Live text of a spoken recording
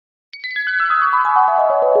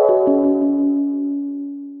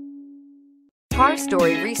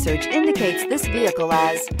5-story research indicates this vehicle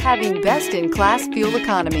as having best-in-class fuel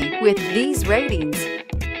economy with these ratings.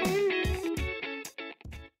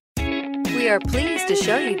 We are pleased to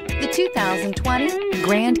show you the 2020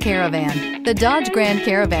 Grand Caravan. The Dodge Grand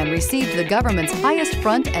Caravan received the government's highest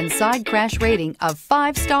front and side crash rating of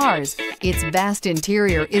 5 stars. Its vast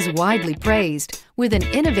interior is widely praised, with an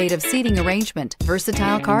innovative seating arrangement,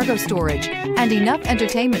 versatile cargo storage, and enough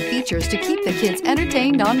entertainment features to keep the kids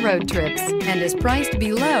entertained on road trips, and is priced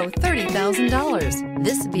below $30,000.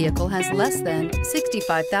 This vehicle has less than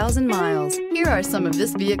 65,000 miles. Here are some of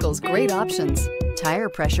this vehicle's great options: tire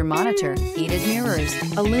pressure monitor, heated mirrors,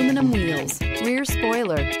 aluminum wheels, rear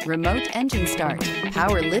spoiler, remote engine start,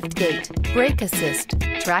 power lift gate, brake assist,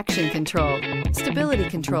 traction control, stability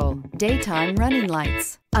control, daytime running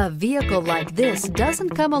lights. A vehicle like this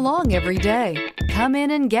doesn't come along every day. Come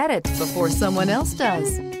in and get it before someone else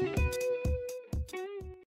does.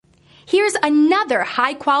 Here's another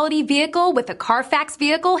high-quality vehicle with a Carfax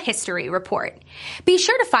Vehicle History Report. Be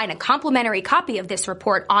sure to find a complimentary copy of this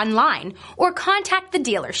report online or contact the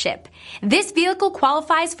dealership. This vehicle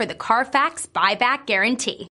qualifies for the Carfax Buyback Guarantee.